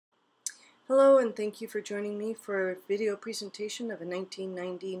Hello and thank you for joining me for a video presentation of a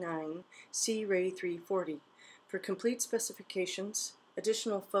 1999 Sea Ray 340. For complete specifications,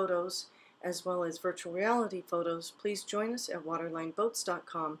 additional photos, as well as virtual reality photos, please join us at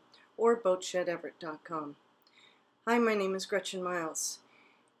waterlineboats.com or boatshedeverett.com. Hi, my name is Gretchen Miles.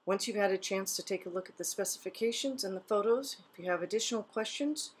 Once you've had a chance to take a look at the specifications and the photos, if you have additional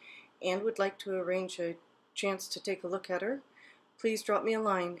questions and would like to arrange a chance to take a look at her, please drop me a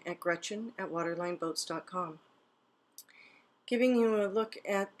line at gretchen@waterlineboats.com. Giving you a look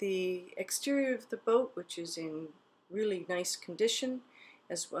at the exterior of the boat, which is in really nice condition,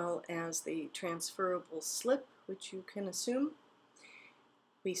 as well as the transferable slip, which you can assume.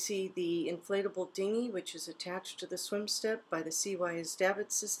 We see the inflatable dinghy, which is attached to the swim step by the Seawise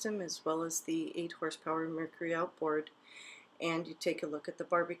davit system, as well as the 8 horsepower Mercury outboard, and you take a look at the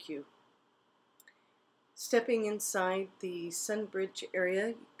barbecue. Stepping inside the sun bridge area,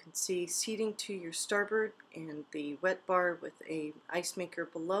 you can see seating to your starboard and the wet bar with a ice maker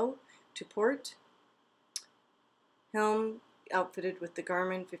below to port. Helm outfitted with the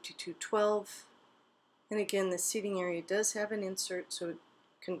Garmin 5212, and again the seating area does have an insert, so it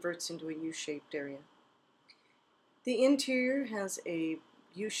converts into a U-shaped area. The interior has a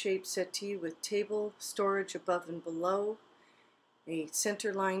U-shaped settee with table storage above and below, a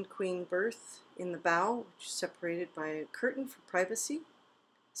centerline queen berth in the bow, which is separated by a curtain for privacy.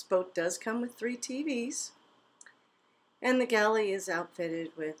 This boat does come with 3 TVs, and the galley is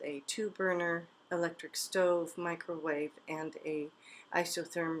outfitted with a 2-burner electric stove, microwave, and a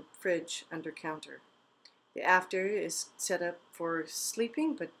isotherm fridge under counter. The aft area is set up for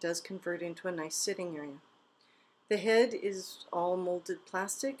sleeping, but does convert into a nice sitting area. The head is all molded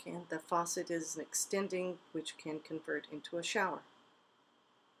plastic, and the faucet is extending, which can convert into a shower.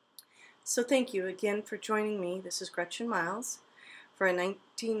 So thank you again for joining me. This is Gretchen Miles for a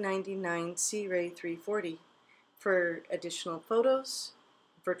 1999 Sea Ray 340. For additional photos,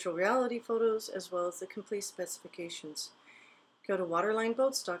 virtual reality photos, as well as the complete specifications, go to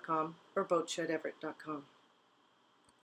waterlineboats.com or boatshedeverett.com.